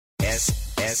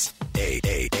S-S-A-A-A-M-M-I.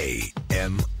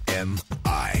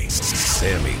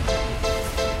 Sammy.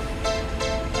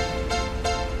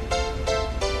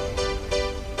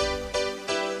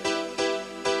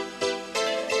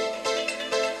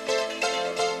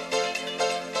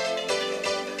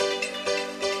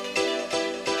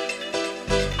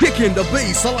 Kicking the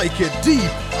bass, I like it deep.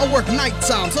 I work night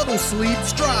times, I don't sleep.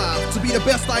 Strive to be the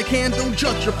best I can. Don't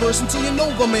judge a person till you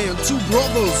know the man. Two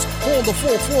brothers on the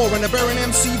 4-4 and a Baron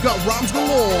MC got rhymes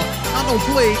galore. I don't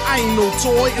play, I ain't no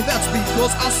toy, and that's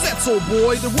because I said so,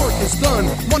 boy. The work is done,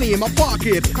 money in my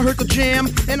pocket. I heard the jam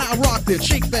and I rocked it.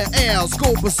 Shake that ass,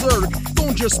 go berserk.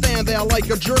 Don't just stand there like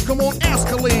a jerk. Come on, ask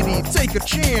a lady, take a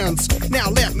chance. Now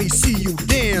let me see you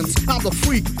dance. I'm the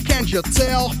freak, can't you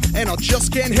tell? And I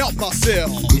just can't help myself.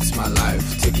 It's my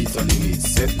life, take it or leave it,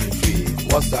 set me free.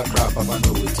 What's that crap, Papa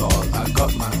know it all. I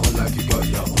got my own life, you got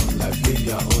your own life. Live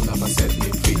your own life and set me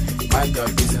free. Mind your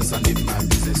business and live my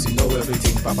business. You know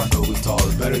everything, Papa know it all.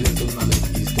 Very little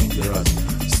knowledge is dangerous.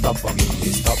 Stop bugging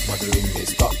me, stop bothering me,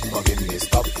 stop bugging me,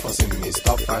 stop fussing me,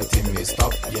 stop fighting me,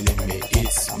 stop yelling me.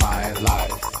 It's my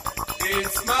life.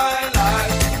 It's my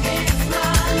life. It's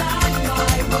my life,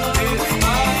 my world. It's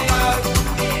my life.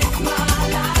 It's my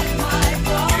life, my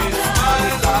world. It's my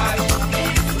life.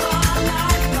 It's my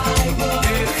life, my world.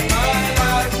 It's my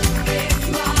life. It's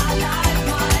my life,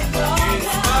 my world.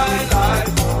 It's my life.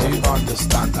 Do you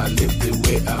understand? I live the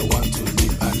way I want to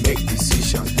live. I make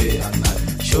decisions day and night.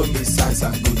 Show me signs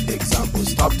and good examples.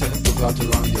 Stop telling people to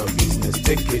run your business.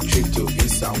 Take a trip to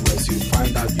east and west. You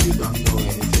find out you don't know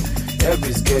anything.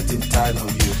 Everybody's getting tired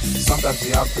of you. Sometimes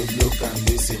you have to look and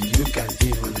listen. You can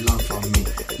even learn from me.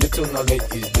 Little knowledge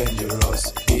is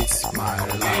dangerous. It's my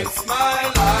life. It's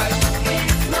my life.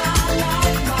 It's my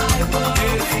life, my world.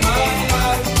 It's my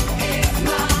life. It's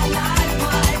my life,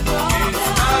 my world. It's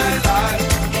my life.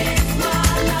 It's my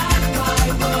life, my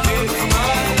world. It's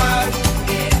my life.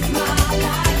 It's my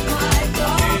life, my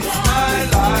world. It's my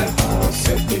life.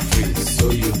 Set me free, so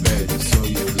you bed, so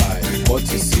you lie. What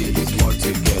you see is what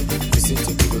you get. Listen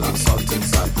to people and something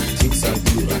sad. Things I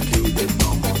do, I do them no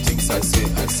more. Things I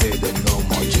say them no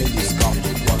more. Changes come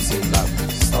once in life.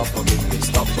 Stop forgiving me,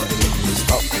 stop forgiving me,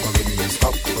 stop forgiving me,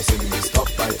 stop forcing me, stop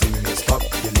fighting me, stop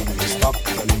killing me, stop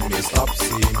telling me, stop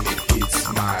seeing me. It's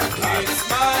my life. It's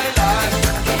my life.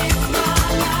 It's my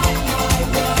life, my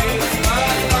world. It's my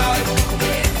life.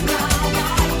 It's my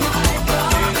life,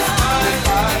 my world.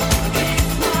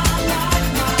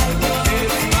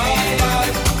 It's my life. It's my life, my world. It's my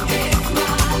life. It's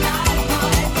my life, my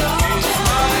world. It's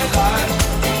my life.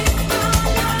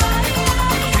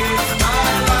 It's my life. It's my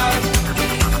life. It's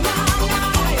my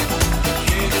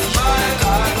life. It's my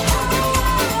life.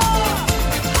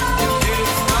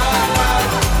 It's my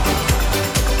life.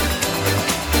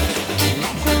 Tu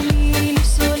m'as promis le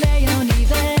soleil en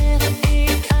hiver et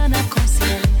un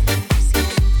arc-en-ciel.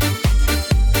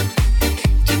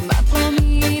 Tu m'as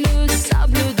promis le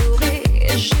sable doré,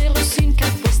 j'ai reçu une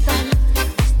carte postale.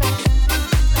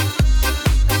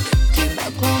 Tu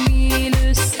m'as promis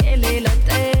le ciel et la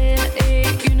terre et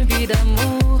une vie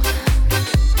d'amour.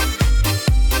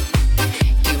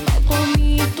 Tu m'as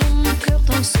promis ton cœur,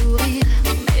 ton sourire,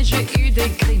 mais j'ai eu des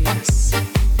grimaces.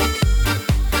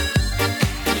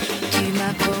 Tu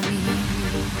m'as promis.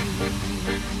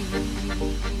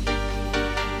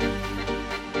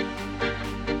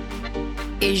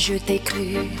 Et je t'ai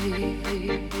cru.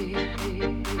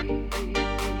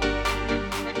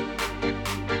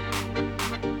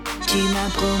 Tu m'as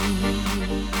promis.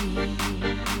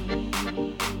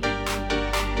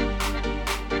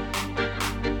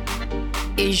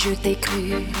 Et je t'ai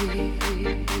cru.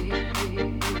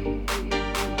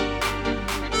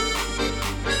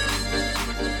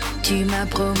 Tu m'as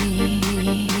promis.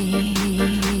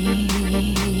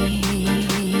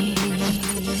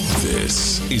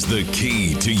 This is the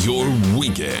key to your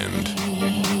weekend.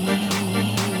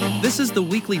 This is the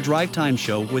weekly Drive Time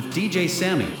Show with DJ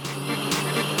Sammy.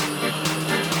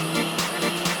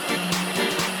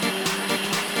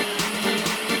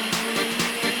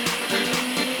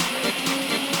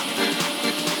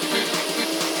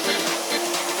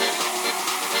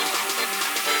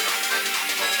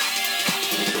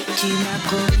 Tu m'as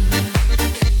promis.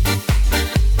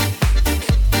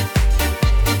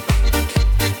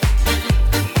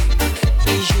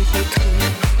 Et je t'ai cru.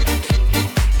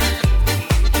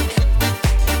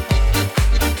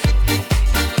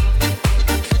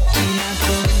 Tu m'as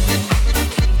promis.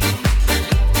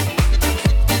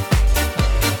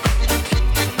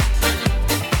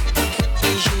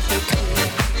 Et je t'ai cru.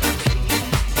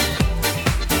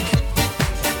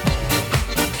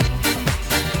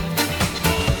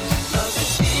 Love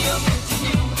is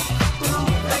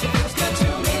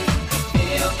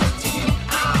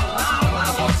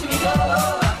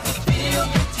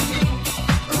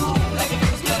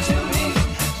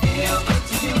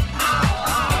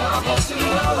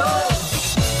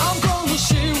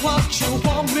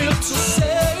to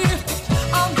say.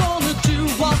 I'm gonna do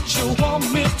what you want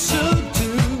me to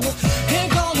do.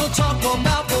 Ain't gonna talk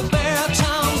about the bad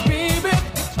times, baby.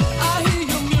 I hear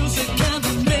your music and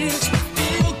it makes me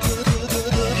feel good.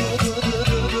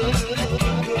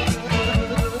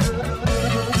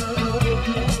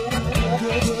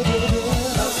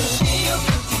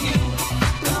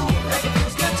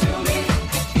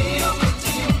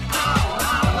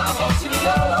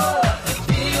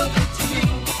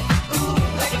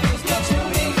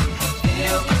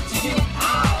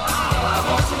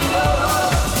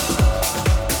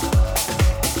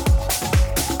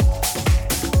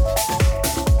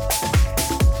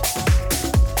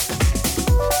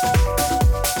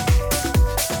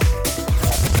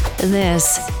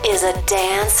 This is a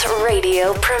dance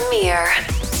radio premiere.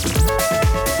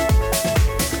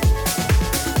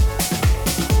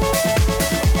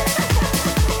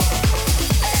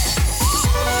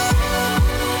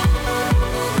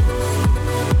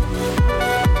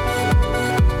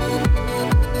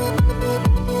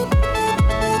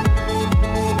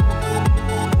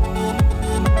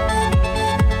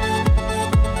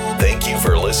 Thank you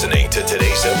for listening to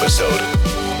today's episode.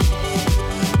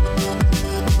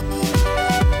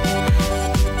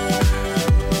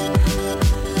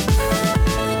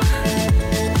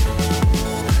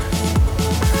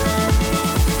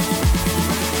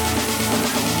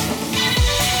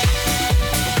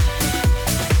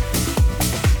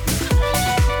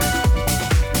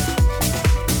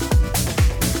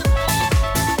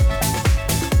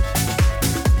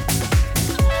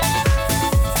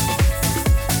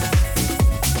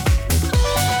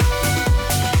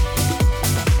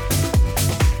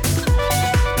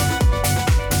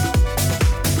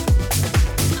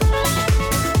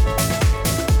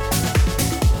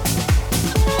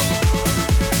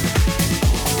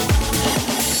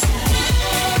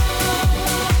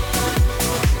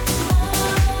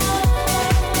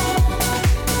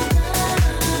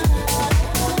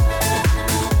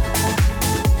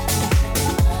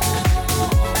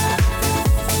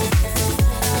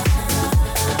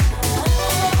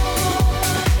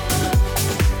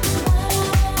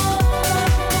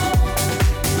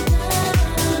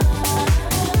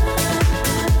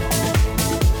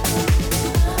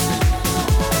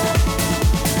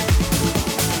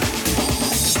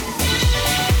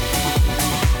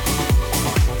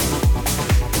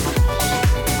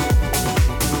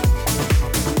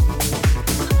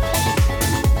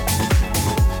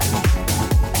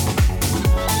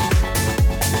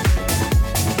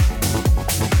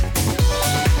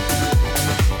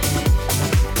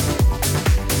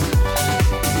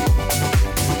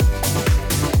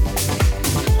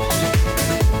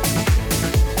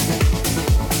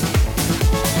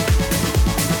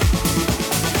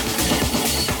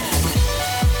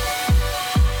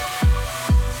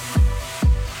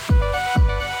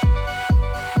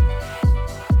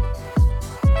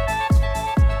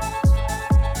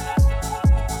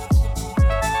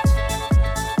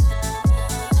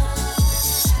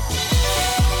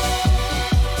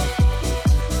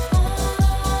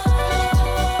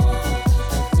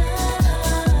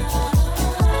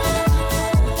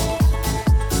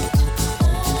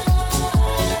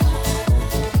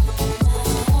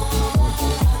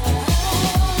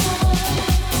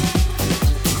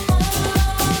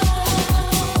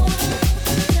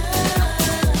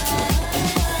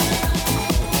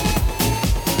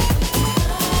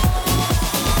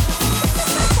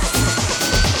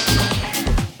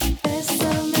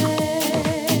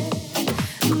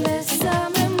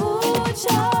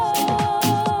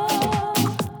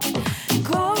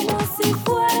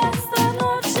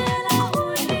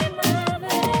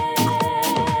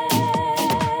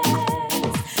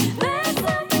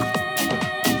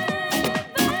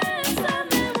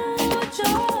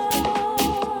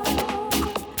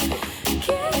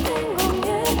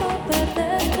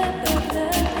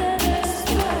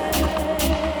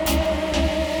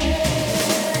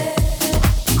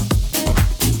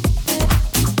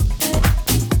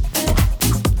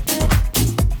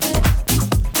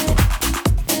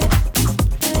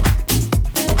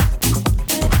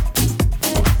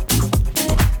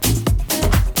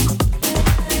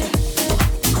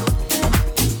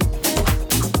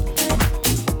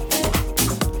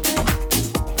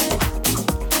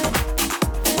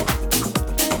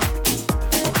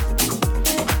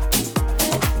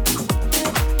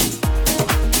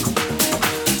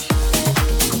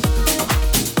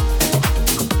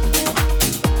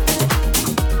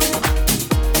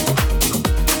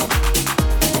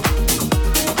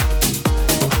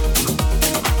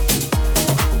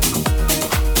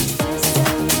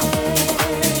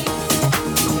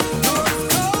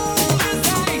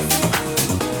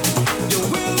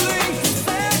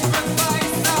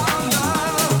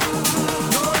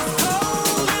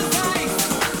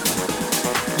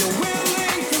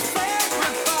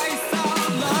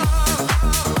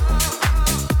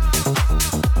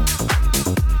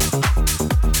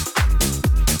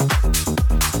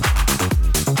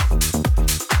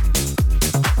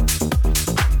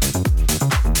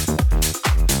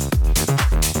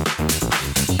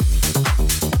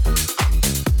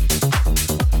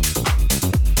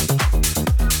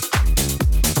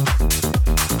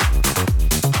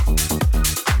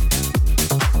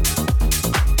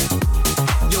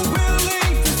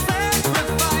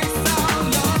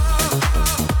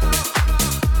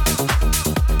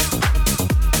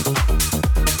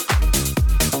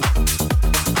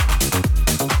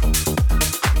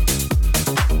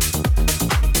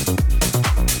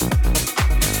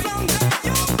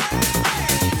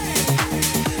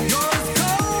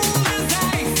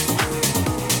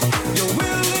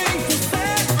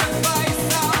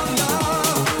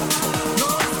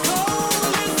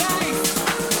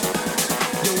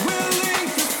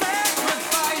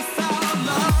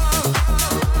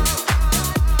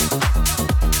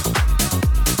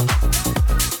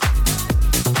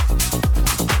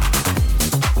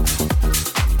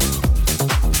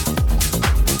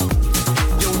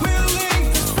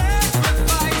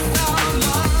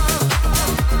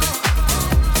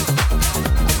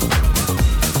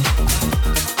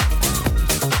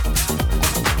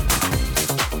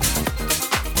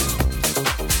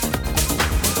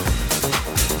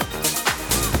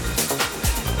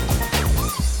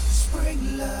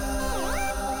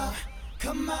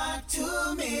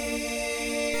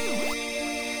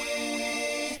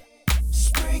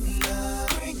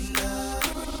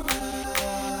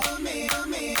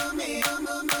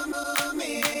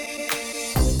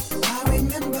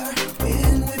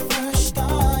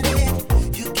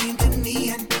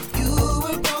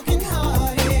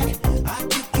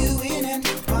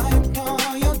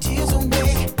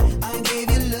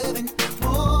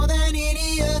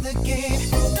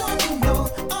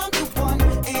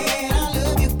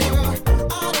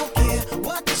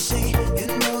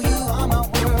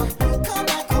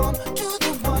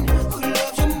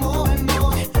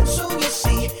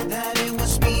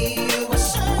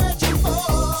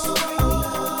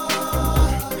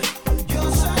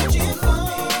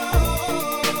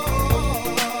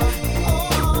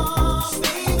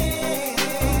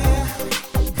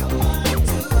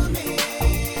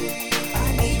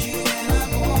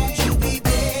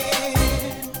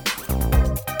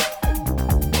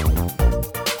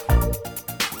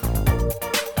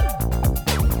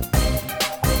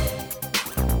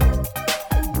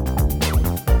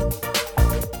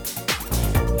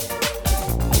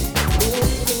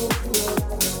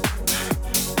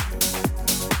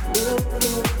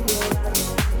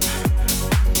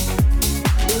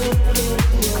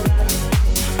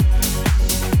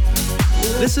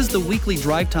 is the weekly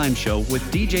Drive Time Show with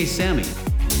DJ Sammy.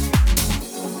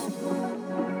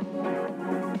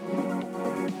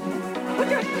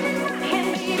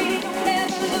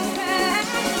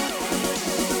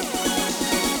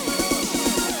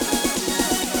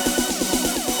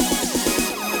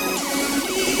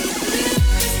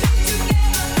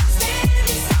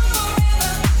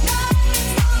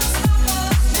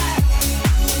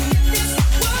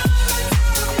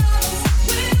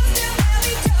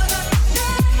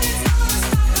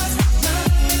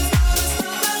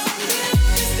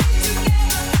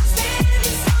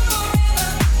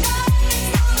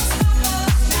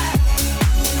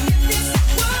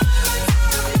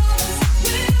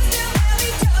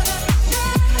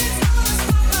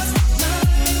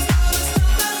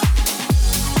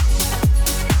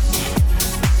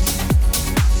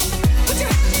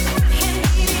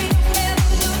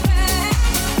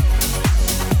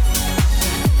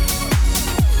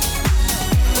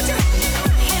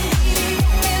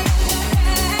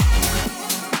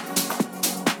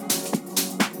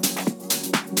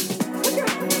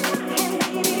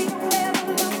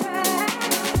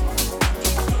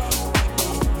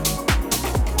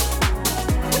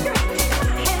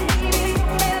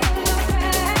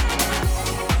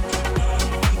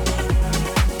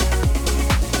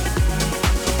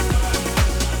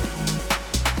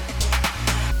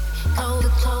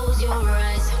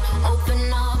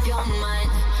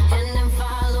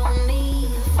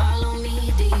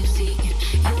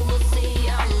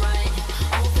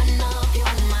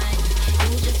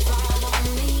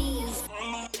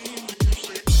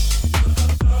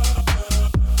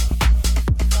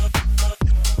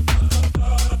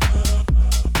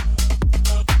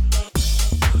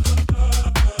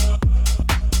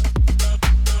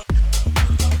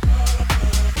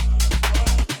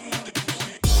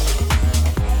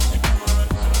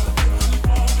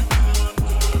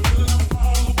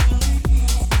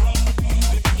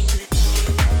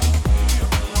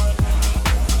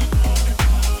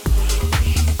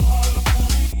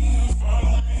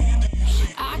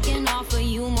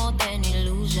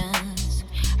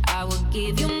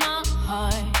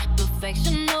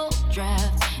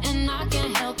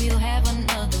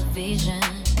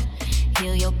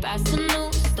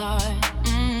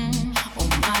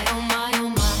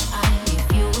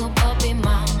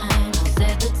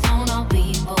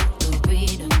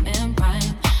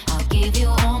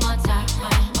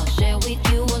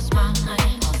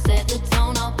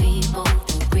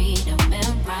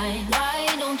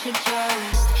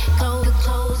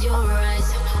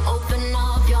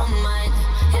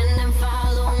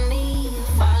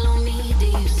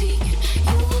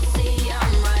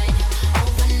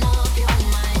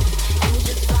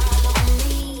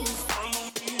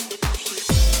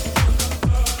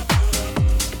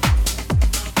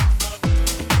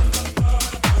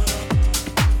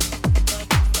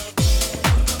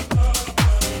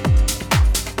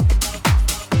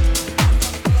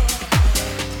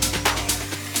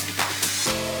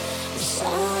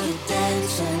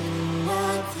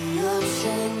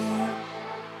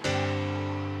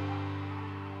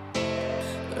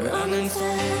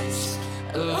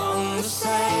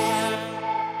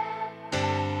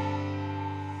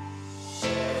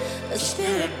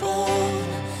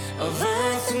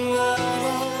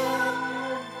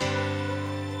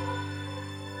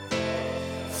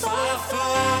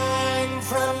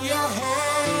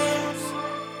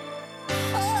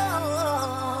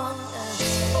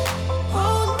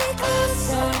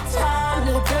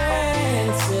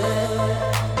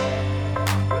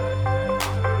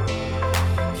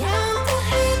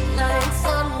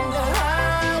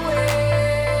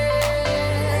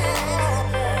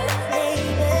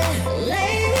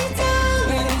 Lay me down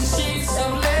in the sheets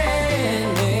of lead.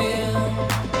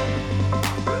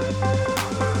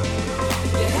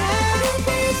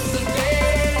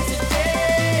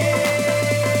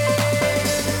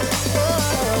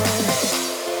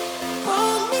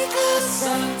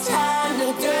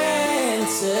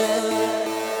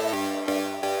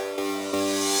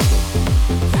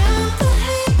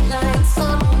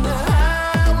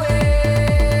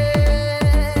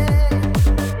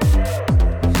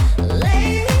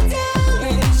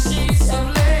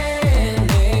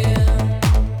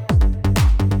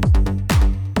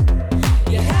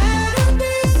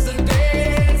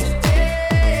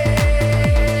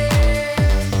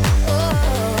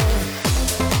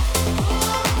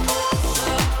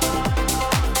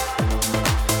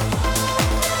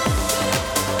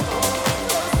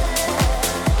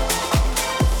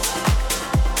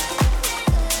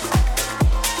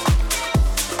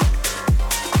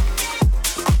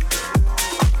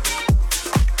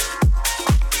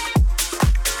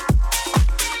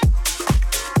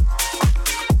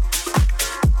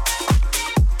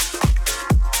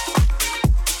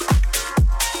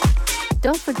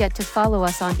 Don't forget to follow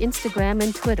us on Instagram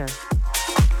and Twitter.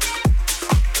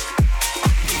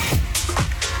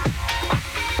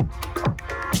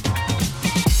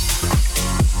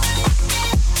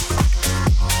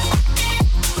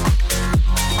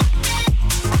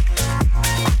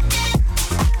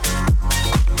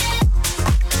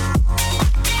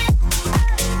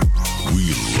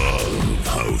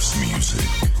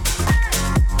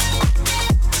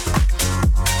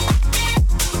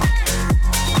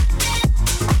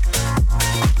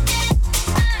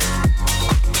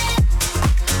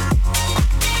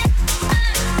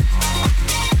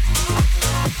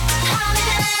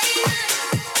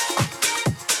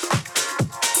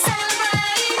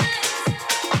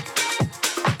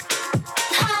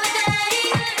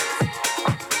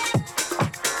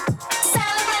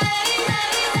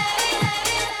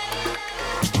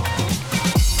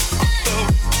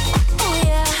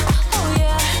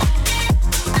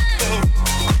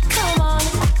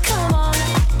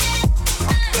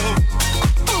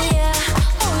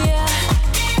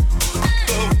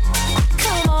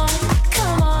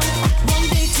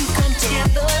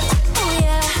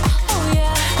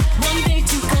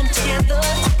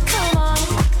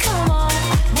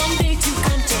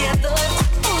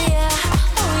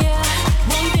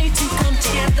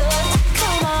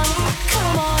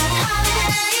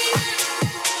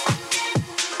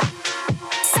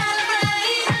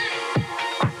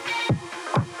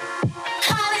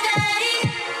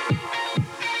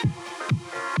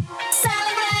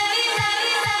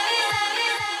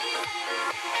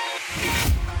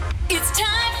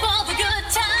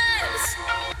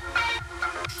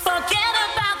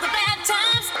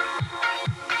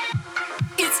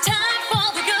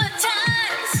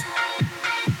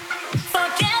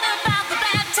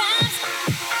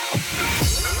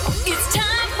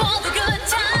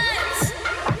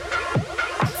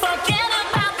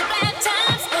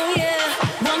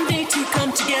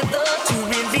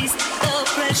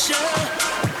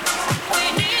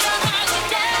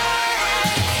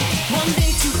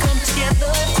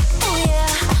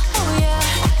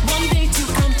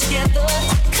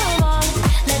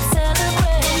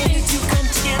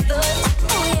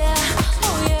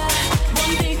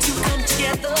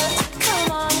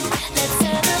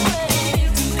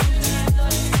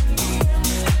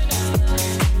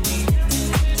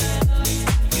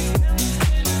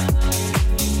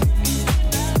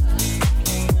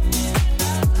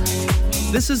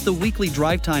 This is the weekly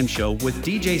Drive Time Show with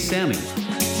DJ Sammy.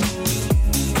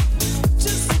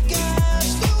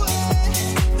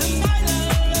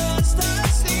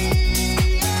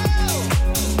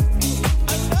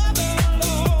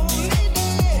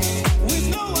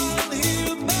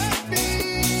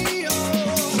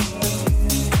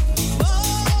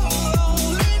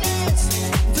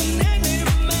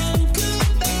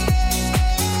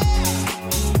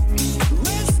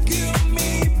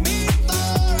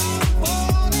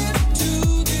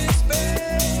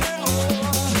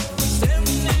 Oh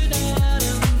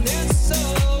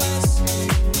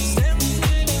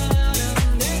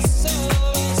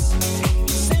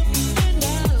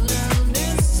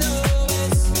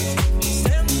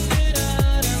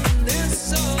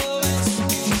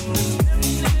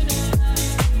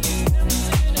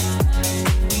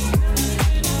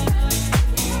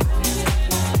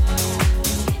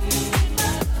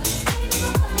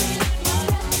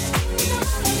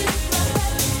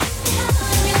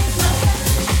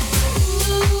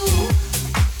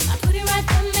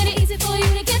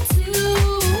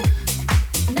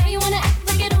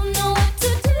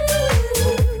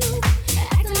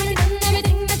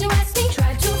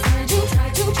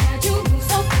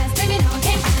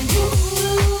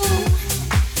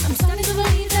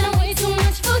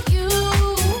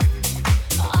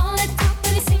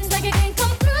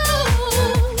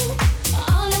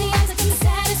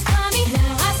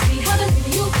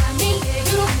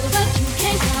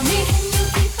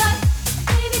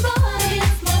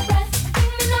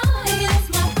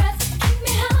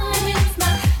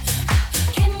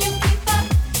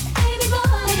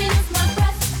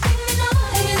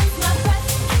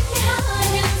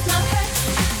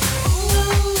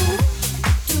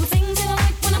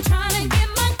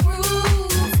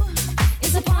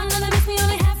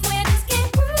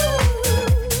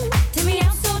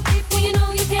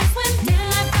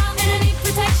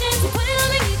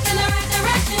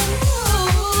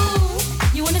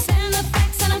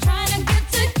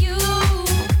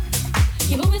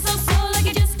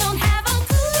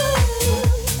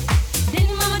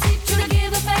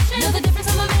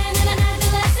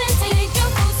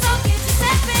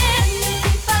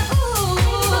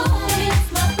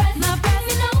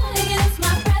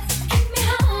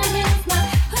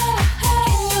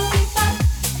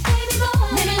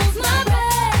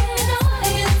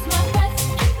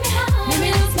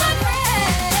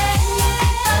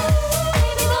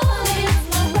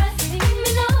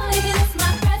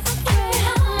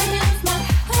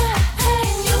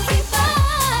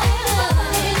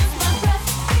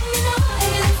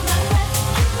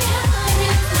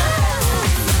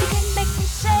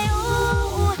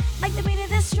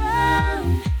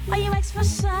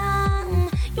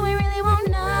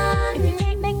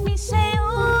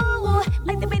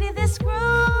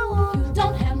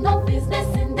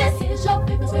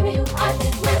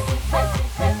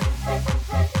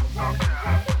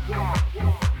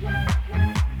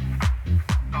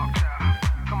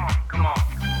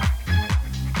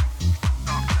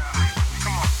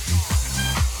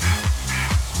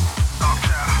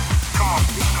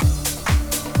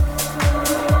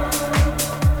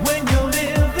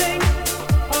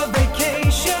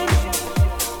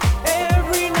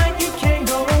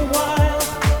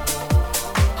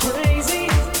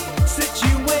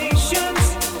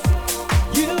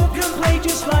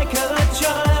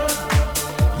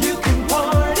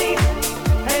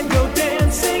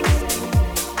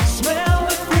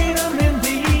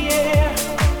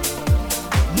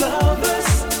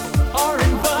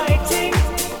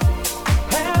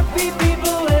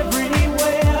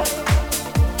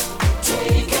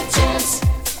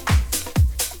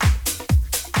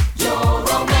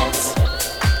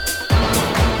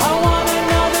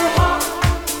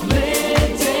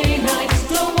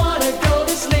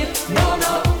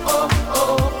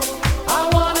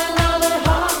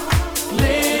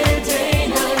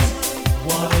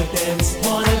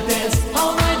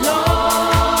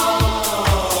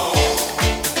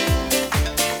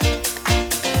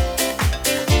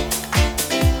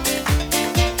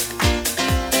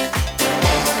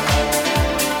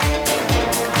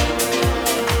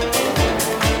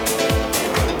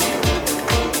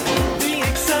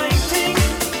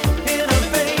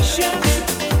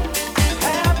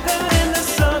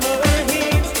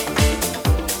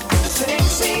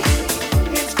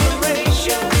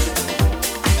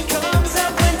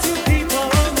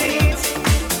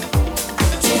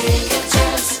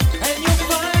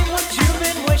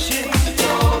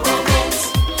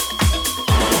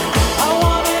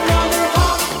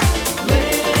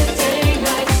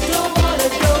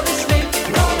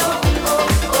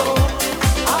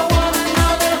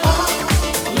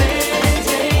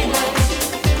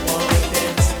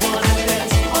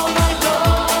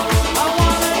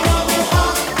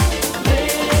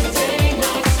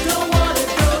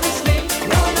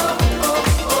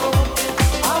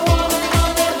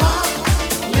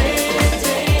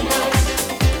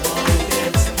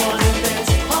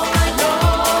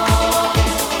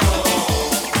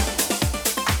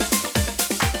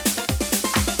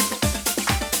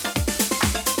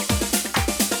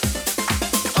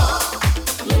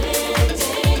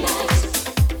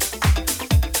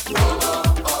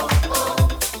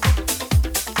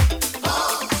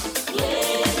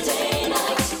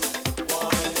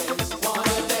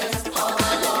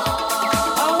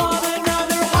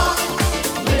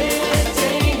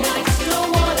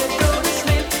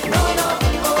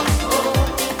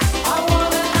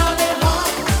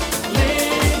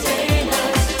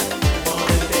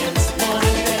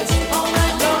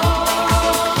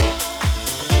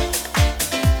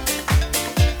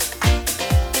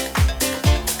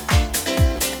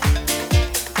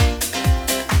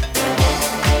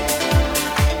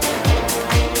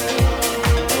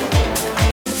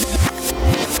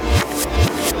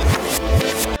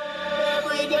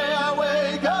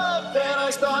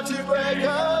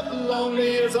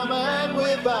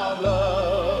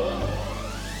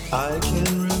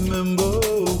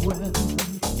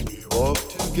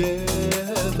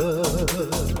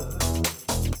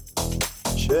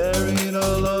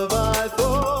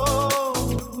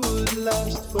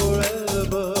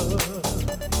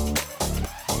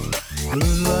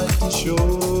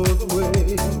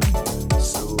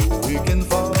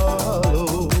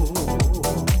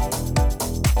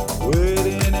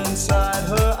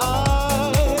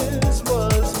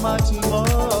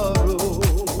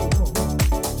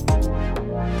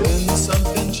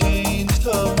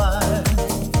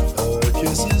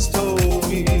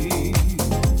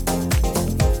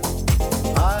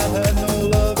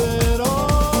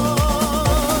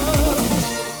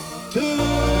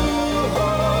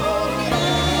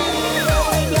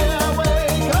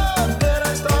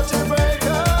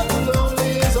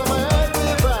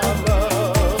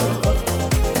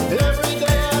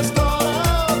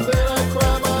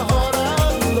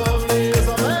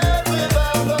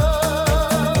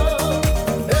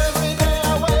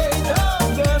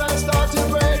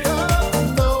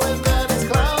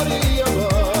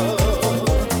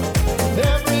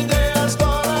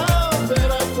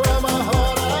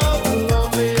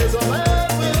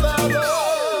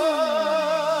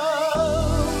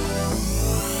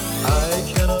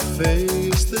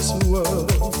face this world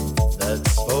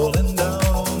that's falling down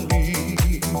on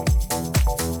me.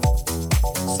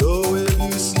 So if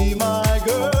you see my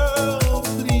girl,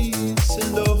 please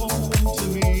send her home to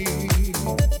me.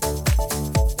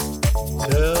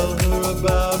 Tell her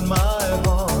about my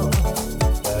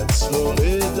heart that's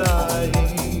slowly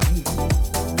dying.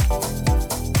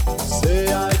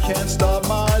 Say I can't stop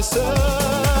myself.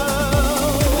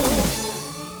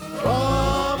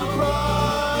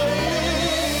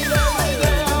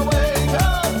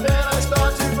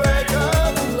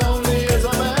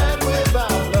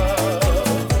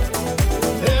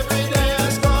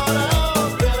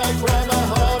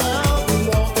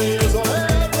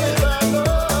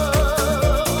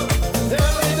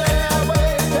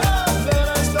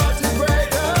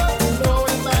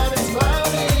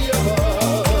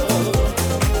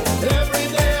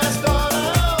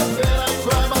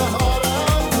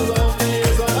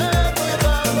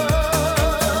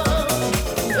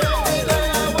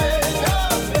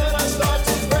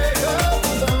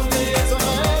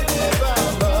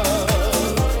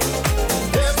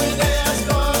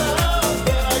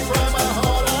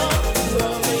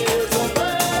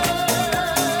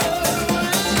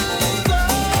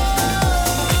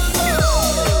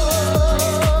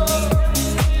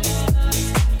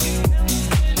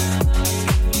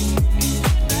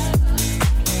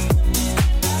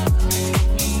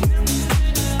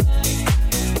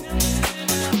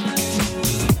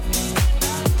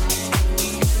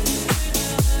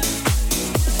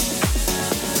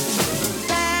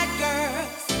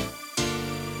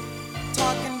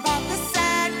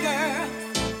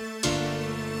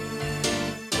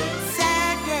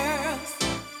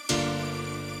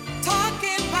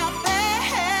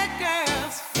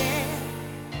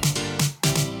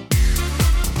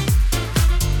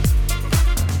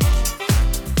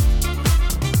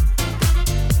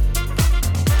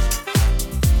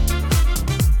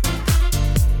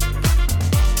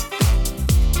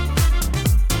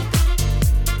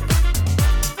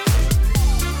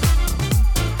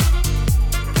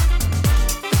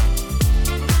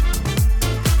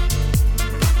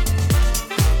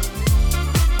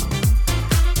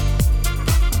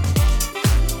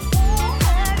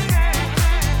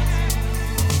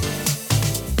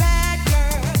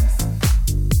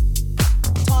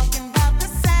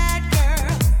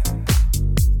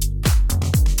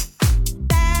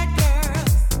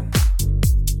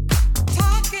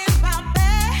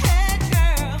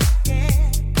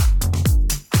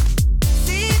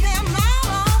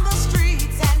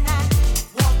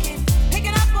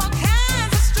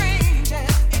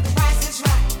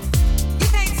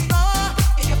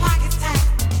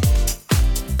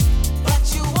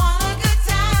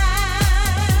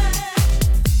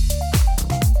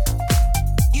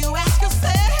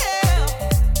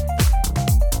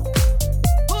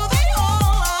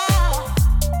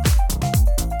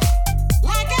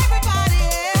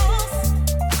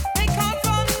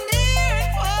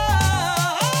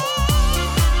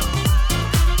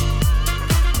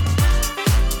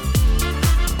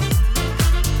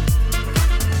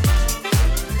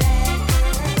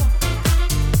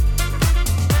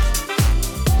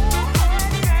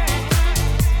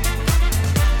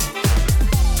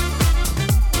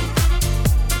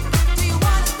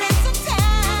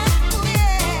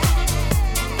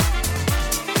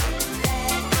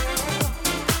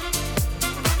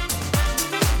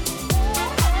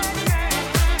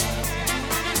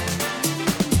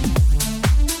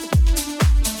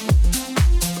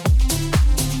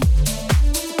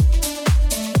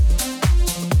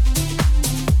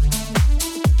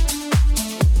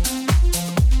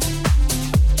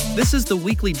 This is the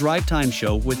weekly Drive Time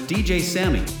Show with DJ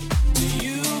Sammy.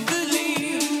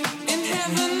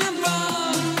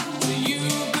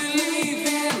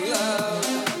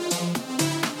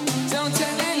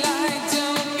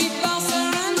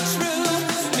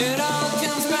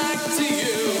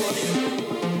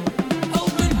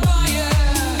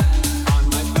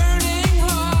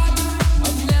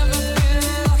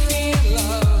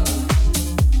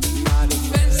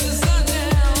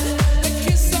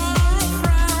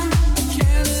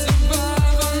 Can't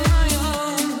survive on my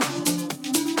own.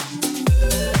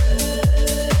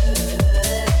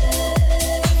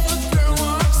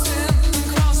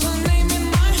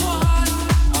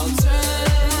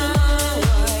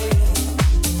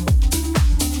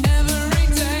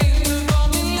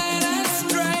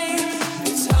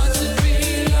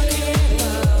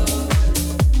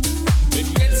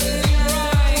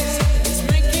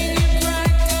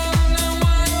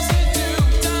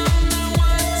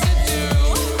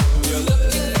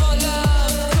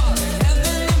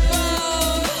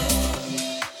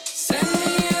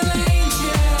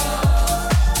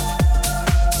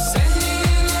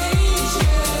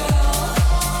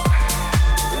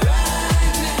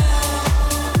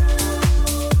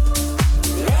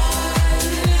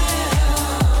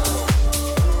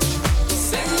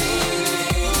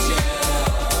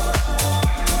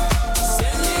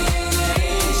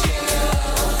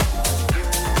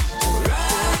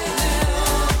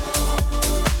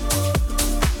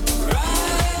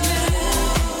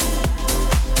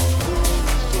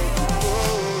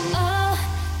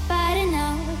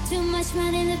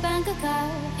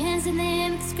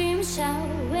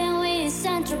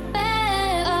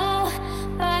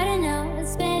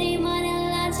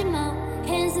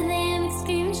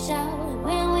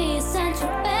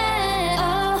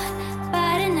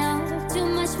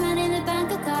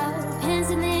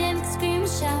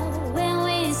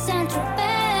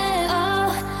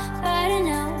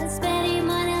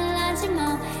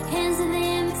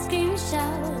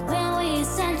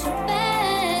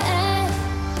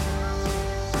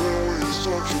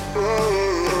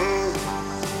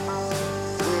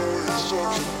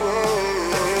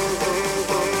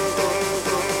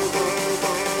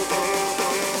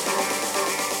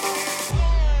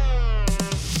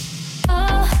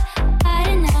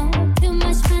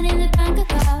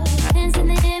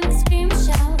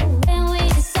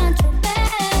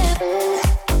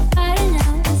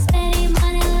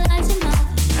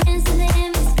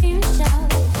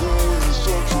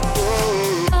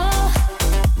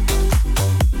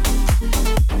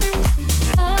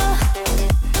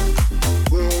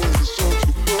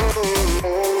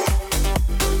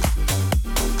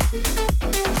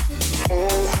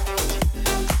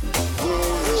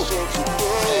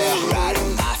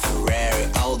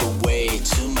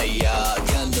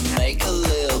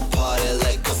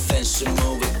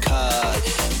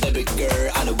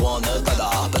 kinda wanna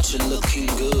bother, but you're looking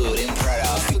good in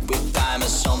Prada, filled with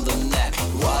diamonds on the neck.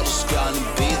 What is gonna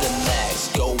be the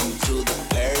next? Going to the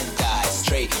paradise,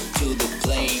 straight to the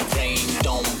plane.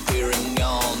 Don't be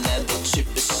on at the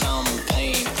cheapest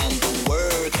champagne, and the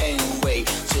world can't wait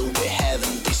till we're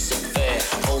having this affair.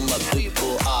 All my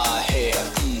people are here.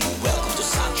 Welcome to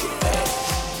Saint-Tropez.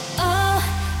 Oh,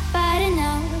 body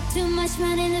now, too much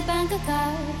money in the bank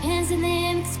account. Hands in the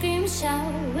air, make scream and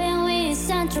shout when we in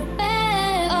Saint-Tropez.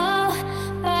 Oh,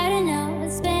 body now,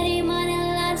 spending money in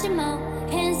a large amount.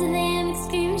 Hands in the air, make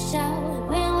scream and shout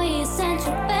when we in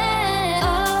Saint-Tropez.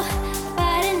 Oh,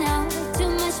 body now, too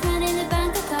much money in the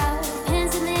bank account.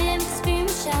 Hands in the air, make scream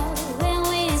and shout when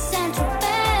we in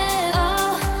Saint-Tropez.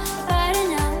 Oh, body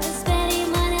now, spending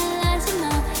money in a large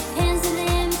amount. Hands in the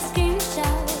air, make scream and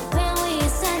shout when we in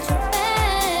Saint-Tropez.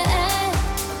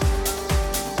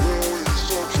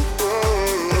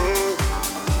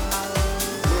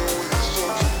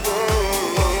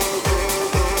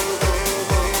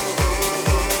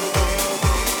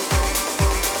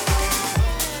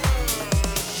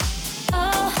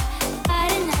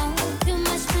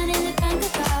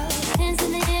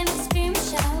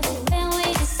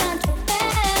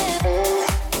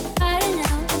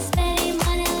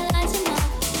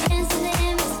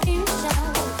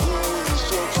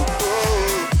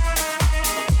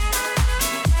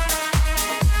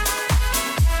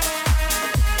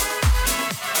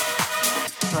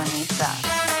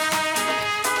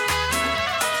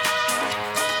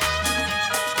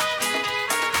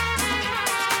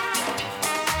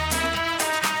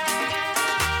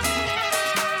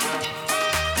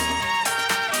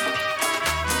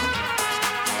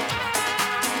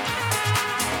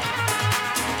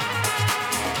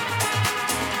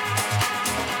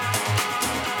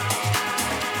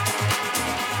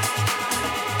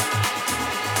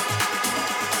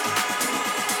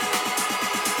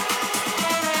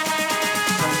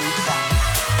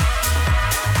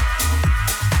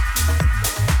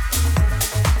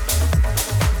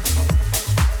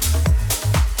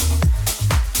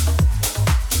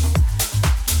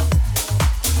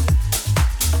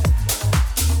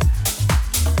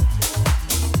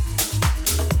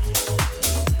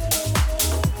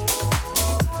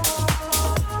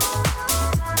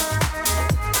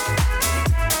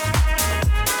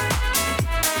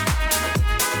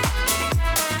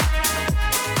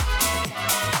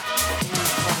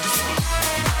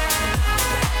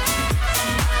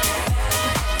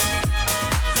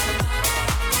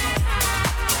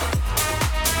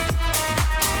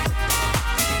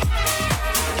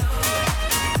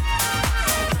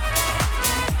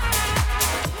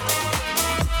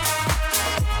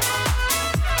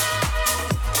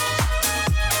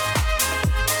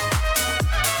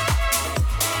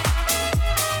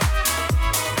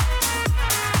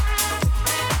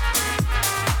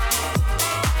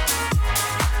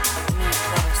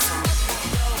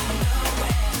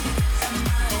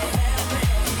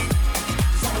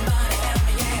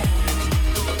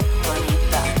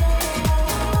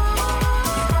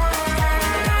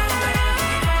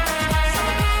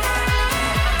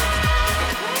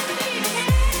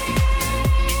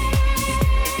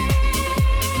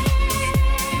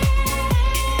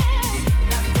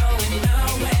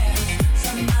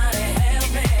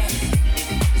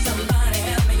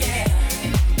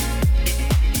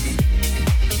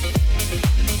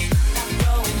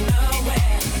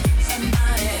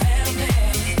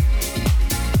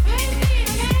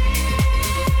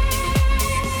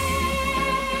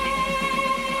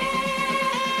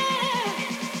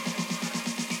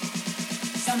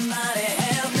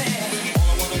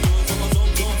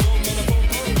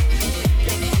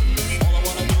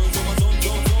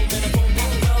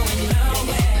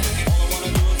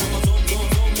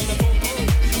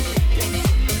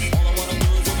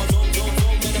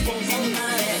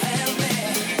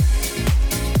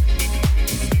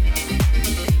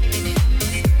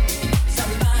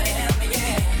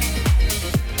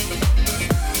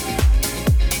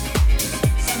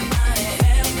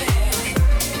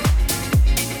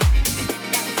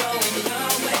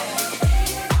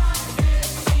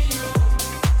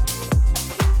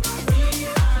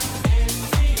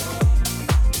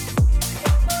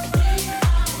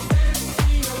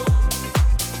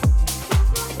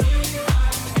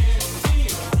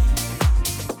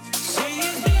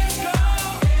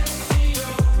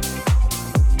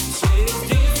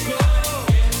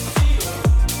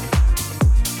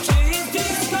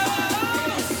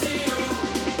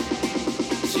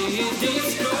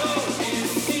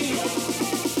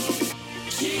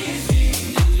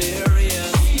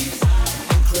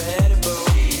 Incredible,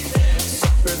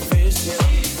 superficial,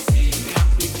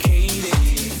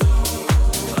 complicated.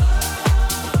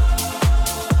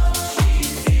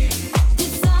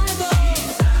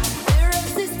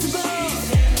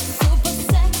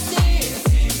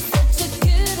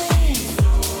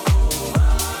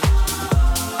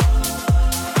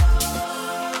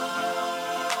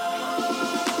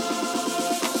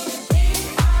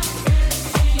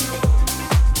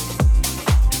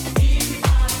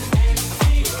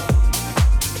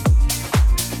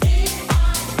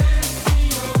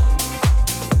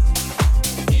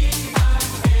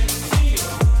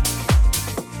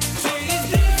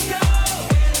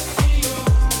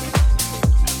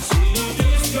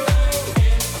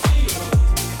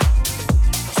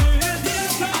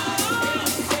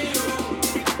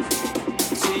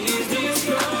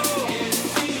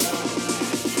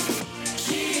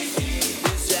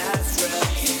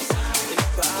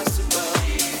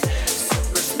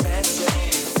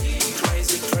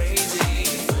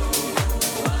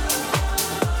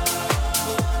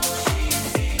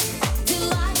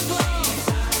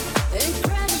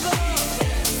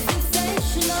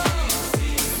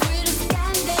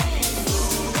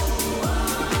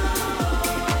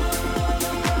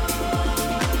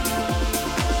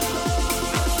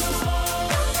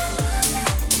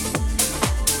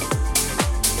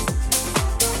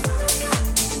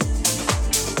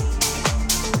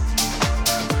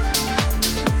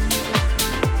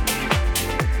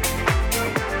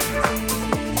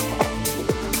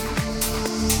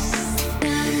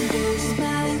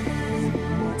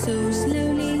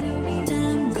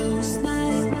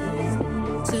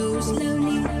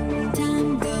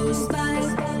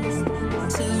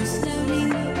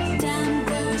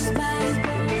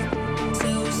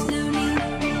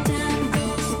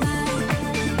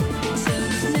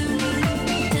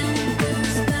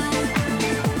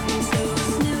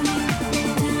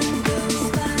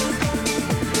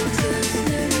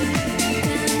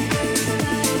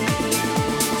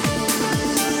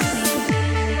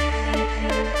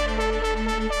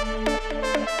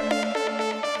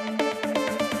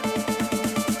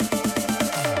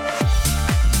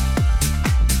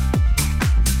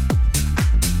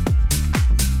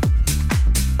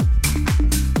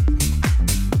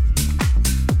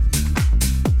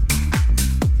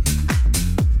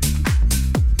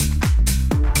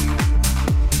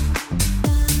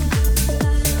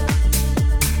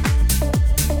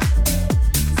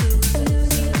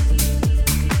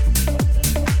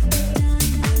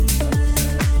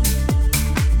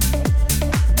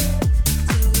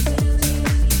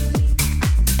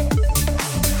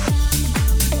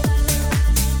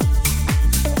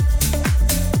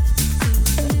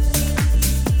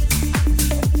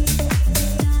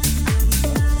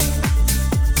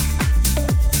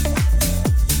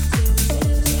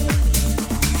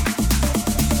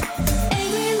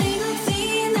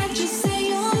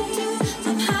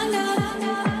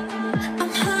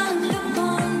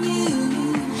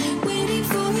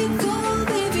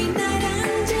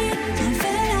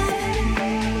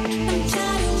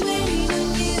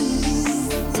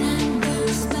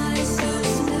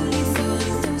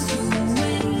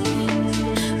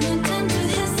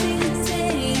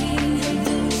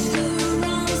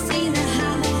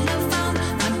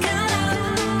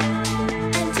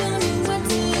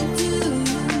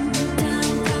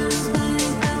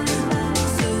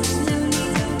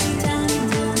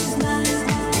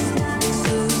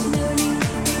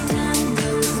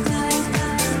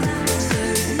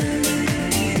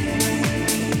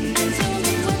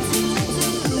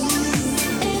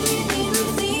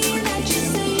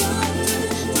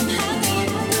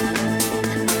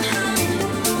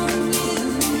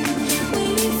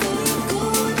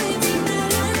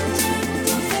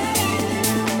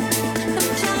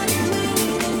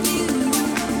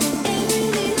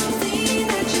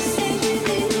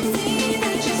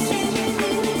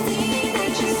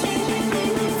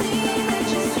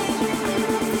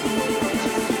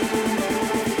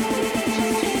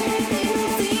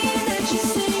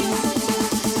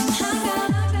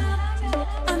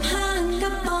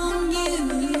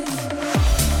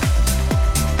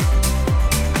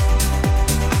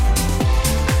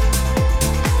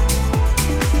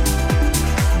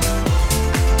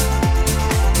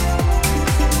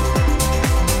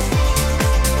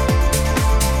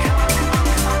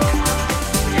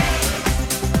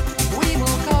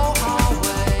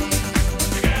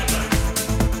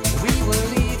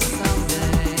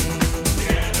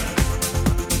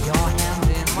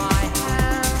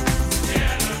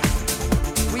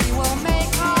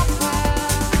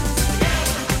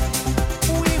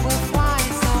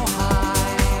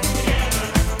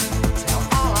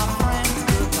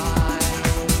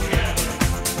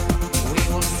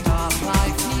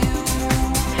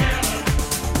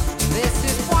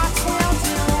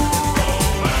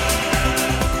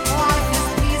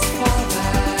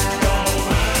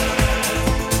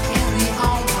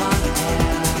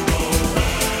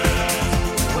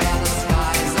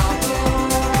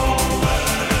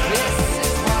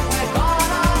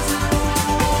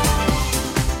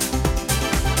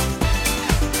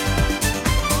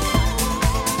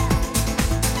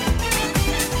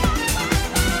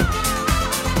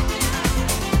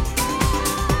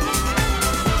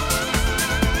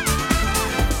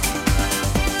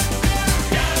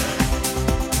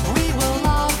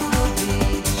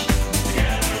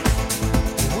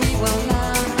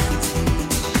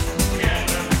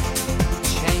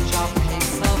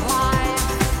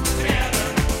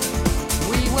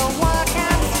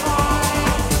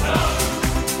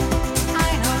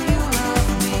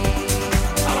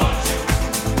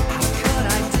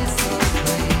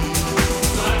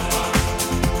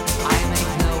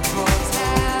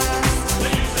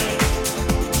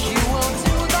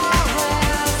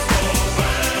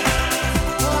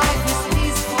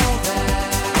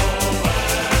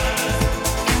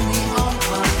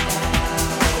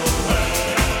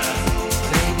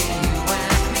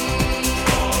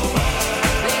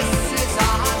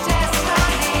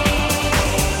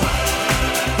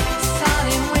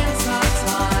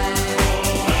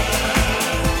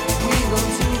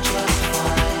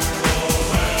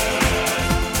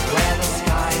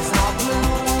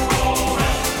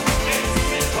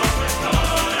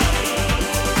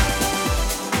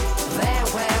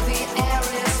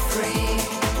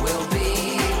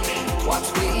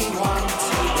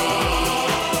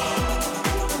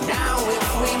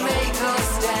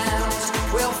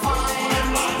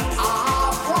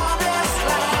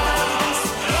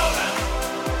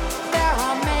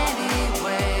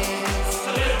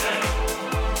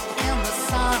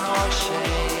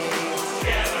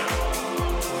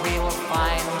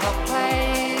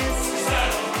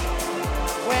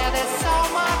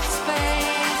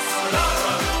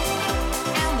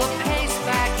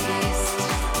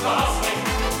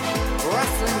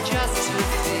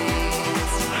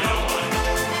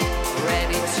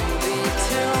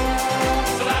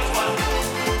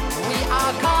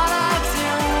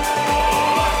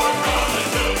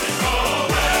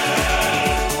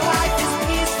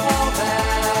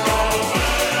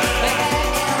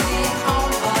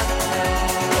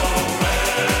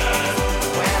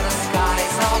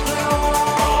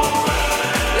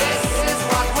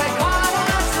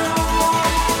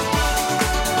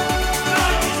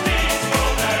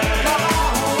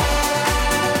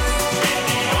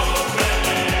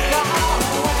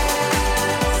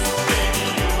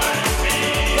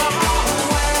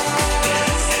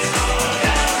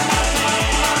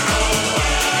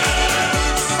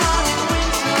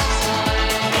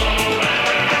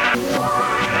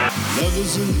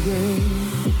 is in the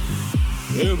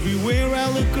air. Everywhere I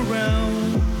look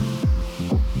around,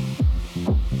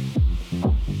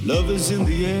 love is in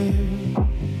the air.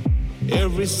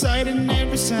 Every sight and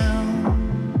every sound.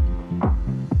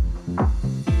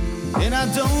 And I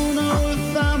don't know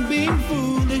if I'm being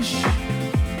foolish,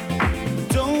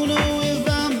 don't know if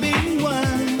I'm being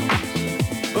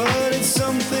wise, but it's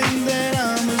something that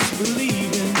I must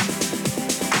believe in,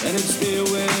 and it's there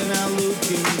when I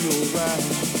look in your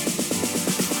eyes.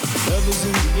 Love is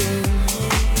in the air,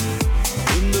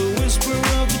 in the whisper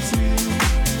of the tree.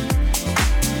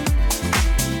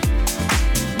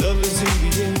 Love is in the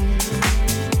air,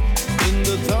 in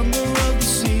the thunder of the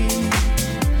sea.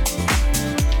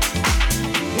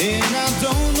 And I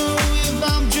don't know if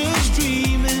I'm just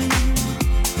dreaming,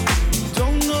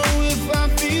 don't know if I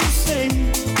feel safe,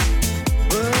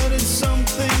 but it's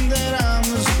something that I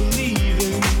must believe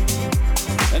in,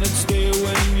 and it's there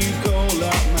when you call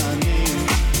out my name.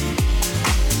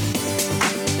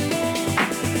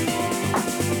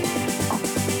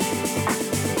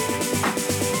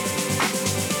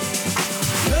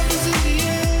 Love is in the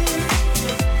air,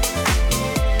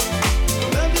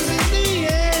 love is in the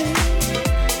air.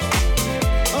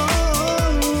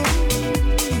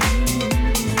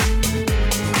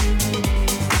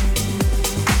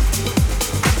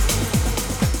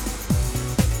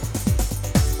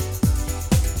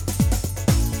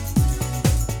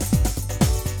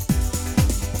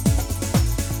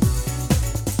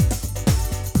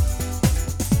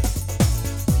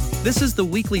 This is the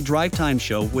weekly Drive Time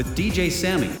Show with DJ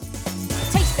Sammy.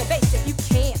 Taste the bass if you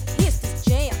can. Here's this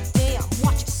jam, damn,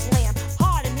 watch it slam.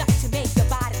 Hard enough to make your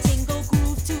body tingle.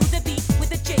 Groove to the beat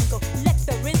with a jingle. Let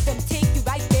the rhythm take you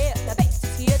right there. The bass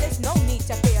is here, there's no need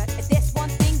to fear. If there's one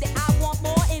thing that I want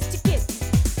more is to get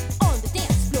on the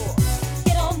dance floor.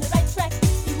 Get on the right track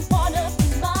if you wanna be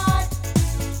mine.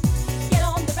 Get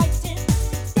on the right tip,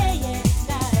 day and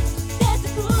night. There's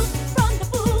a groove from the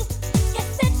booth. Get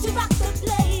set to rock the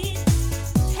place.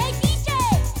 Hey DJ,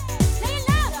 play it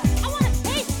louder. I wanna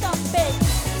taste something.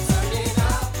 Turn it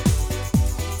up,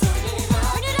 turn it up,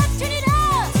 turn it up, turn it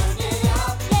up, turn it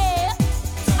up. Yeah,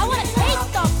 I wanna taste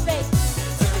something.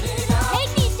 Turn it up. Hey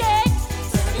DJ,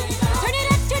 turn it up, turn it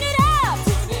up, turn it up,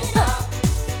 turn it up.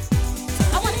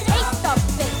 I wanna taste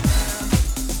something.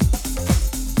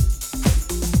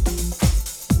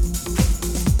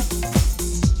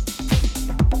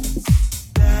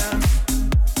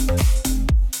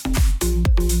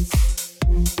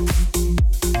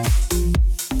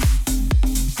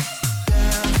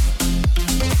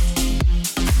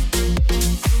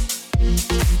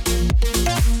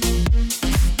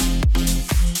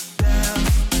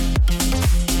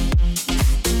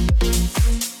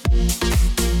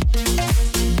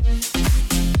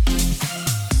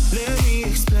 Let me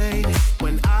explain.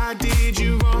 When I did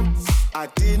you wrong, I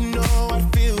didn't know I'd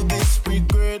feel this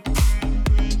regret.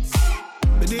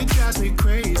 But it drives me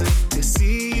crazy to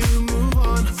see you move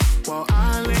on while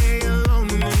I lay alone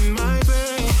in my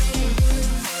bed.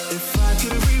 If I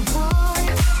could rewind,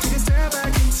 take a step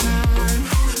back in time,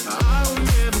 I would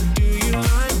never do you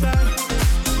like that.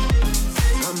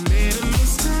 I made a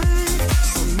mistake,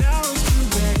 so now it's too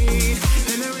late,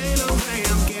 and there ain't no way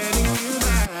I'm getting you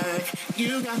back.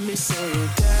 You got me saying,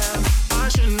 damn, I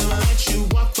shouldn't have let you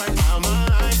walk right out my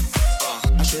life.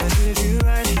 I should have treated you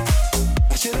right,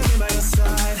 I should have been by your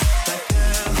side. Like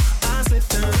damn, I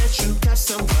slipped and let you catch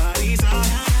somebody's eye.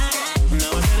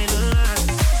 Now I'm telling the lie,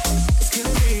 it's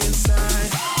killing me inside.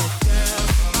 Like damn,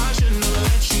 I shouldn't have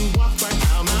let you walk right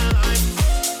out my life.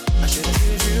 I should have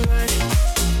treated you right,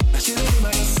 I should have been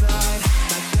by your side.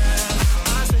 Like damn,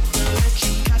 I slipped and let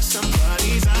you catch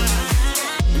somebody's eye.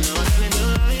 Now I'm telling the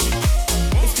lie,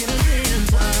 it's killing me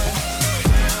inside.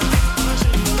 Damn, I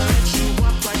shouldn't have let you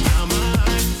walk right out my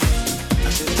life. I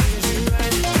should have treated you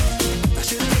right, I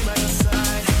should have been by your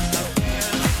side. Like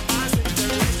damn, I slipped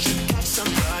and let you catch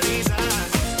somebody's eye.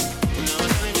 Now I'm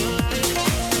telling the lie,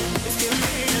 it's killing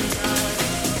me inside.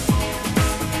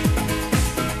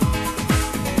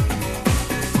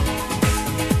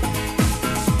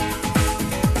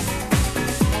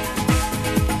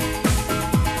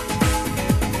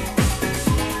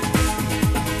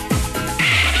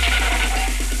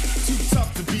 Too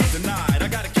tough to be denied. I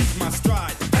gotta keep my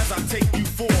stride as I take you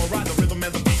for a ride. The rhythm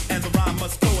and the beat and the rhyme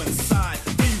must coincide.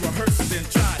 We rehearsed and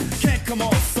tried. Can't come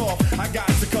off soft. I got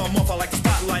to come off. I like the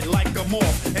spotlight like a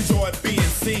morph. Enjoy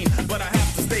being seen, but I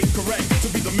have to stay correct to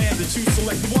be the man that you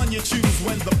select. The one you choose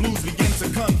when the blues begin to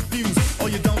confuse. All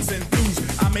you don'ts and do's.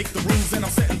 I make the rules and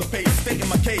I'm setting the pace, stating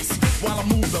my case while I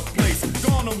move the place.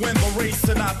 Gonna win the race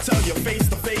and I tell you face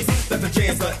to face that the J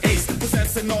is the ace,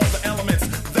 possessing all the elements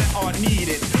that are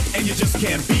needed. and you just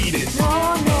can't beat it.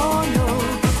 No, no, no.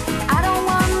 I don't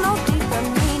want no deeper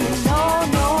meaning. No,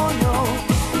 no, no.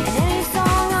 And any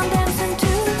song I'm dancing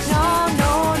to. No,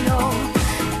 no, no.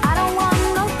 I don't want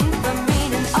no deeper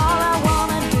meaning. All I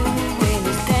wanna do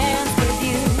is dance with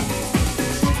you.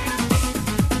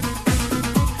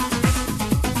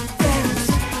 Dance.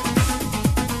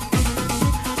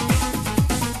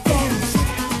 Dance.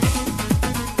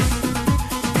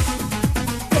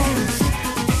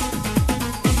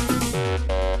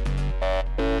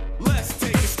 Let's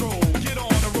take a stroll, get on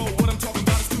the road. What I'm talking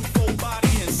about is twofold, body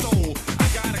and soul. I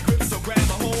got a grip, so grab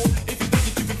a hold. If you think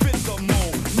that you can fit the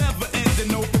mold, never ending,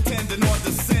 no pretending or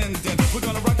descending. We're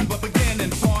gonna rock and bump again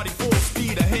and party full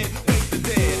speed ahead. Wake the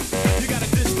dead. You gotta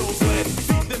dish those lead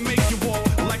feet that make you walk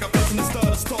like a person that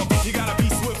stutters talk. You gotta be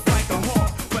swift like a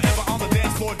hawk, forever on the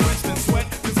dance floor, drenched in sweat.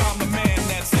 'Cause I'm the man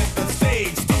that set the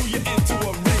stage. Threw you into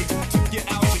a rage, took you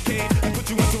out your cage, and put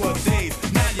you into a daze.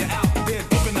 Now you're out there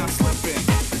dipping, not slipping,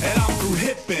 and I'm through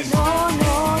hipping. No,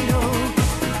 no, no.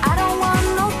 I don't want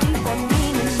no deeper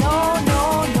meaning. No, no,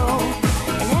 no.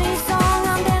 And any song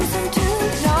I'm dancing to.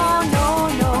 No, no,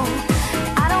 no.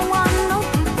 I don't want no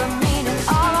deeper meaning.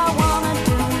 All I wanna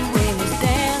do is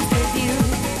dance with you.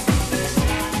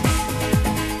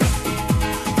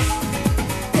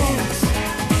 Dance. Dance.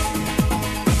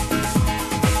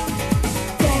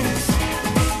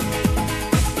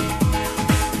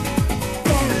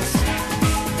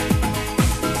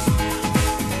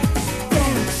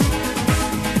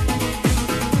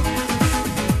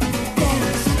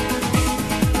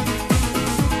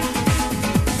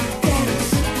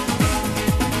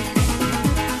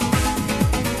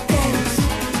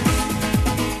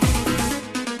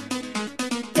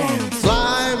 Dance.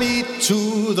 Fly me to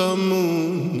the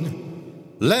moon.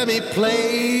 Let me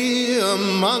play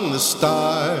among the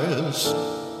stars.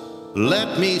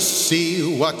 Let me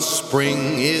see what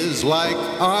spring is like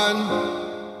on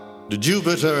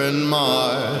Jupiter and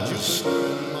Mars.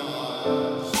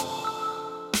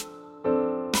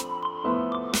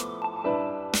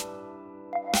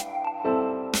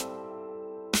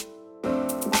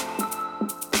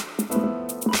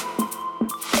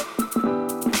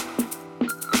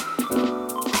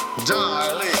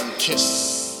 Darling,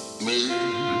 kiss me.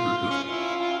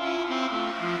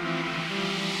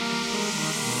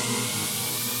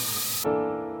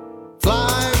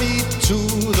 Fly me to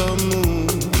the moon.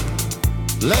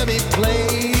 Let me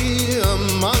play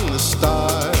among the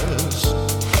stars.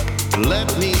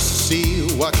 Let me see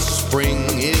what spring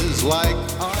is like.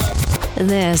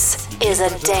 This is a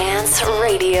dance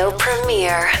radio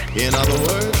premiere. In other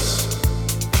words,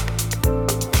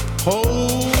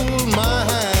 hold my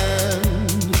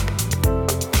hand.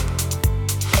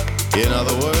 In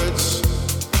other words,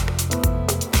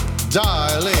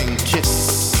 darling,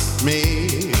 kiss me.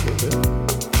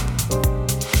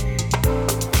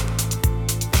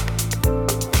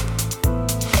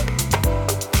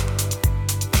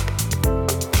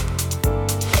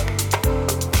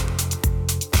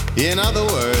 In other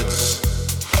words,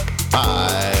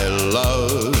 I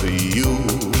love you.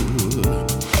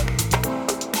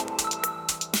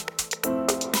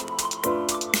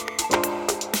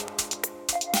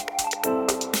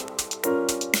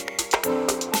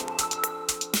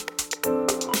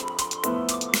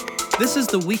 This is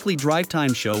the weekly Drive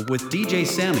Time Show with DJ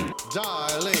Sammy.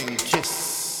 Darling,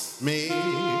 kiss me.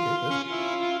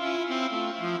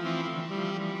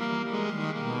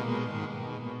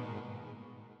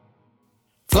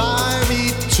 Fly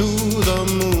me to the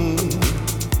moon.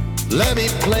 Let me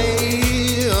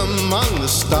play among the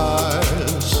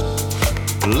stars.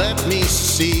 Let me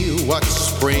see what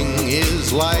spring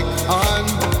is like on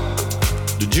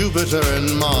Jupiter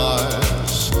and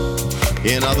Mars.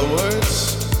 In other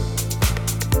words,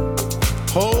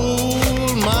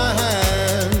 hold my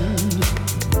hand.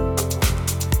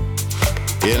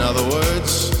 In other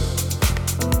words,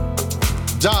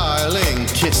 darling,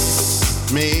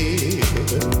 kiss me.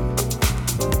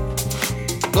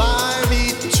 Fly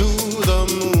me to the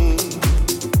moon.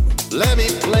 Let me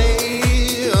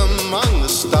play among the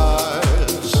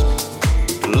stars.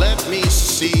 Let me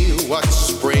see what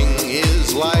spring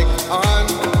is like on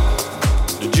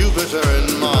Jupiter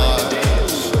and Mars.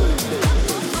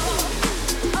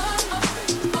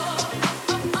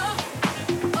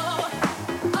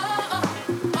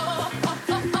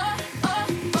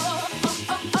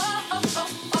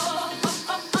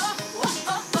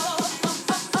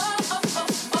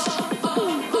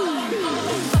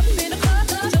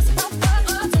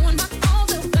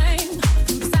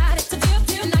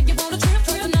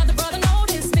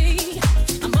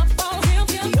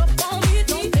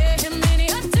 Don't pay him any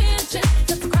attention.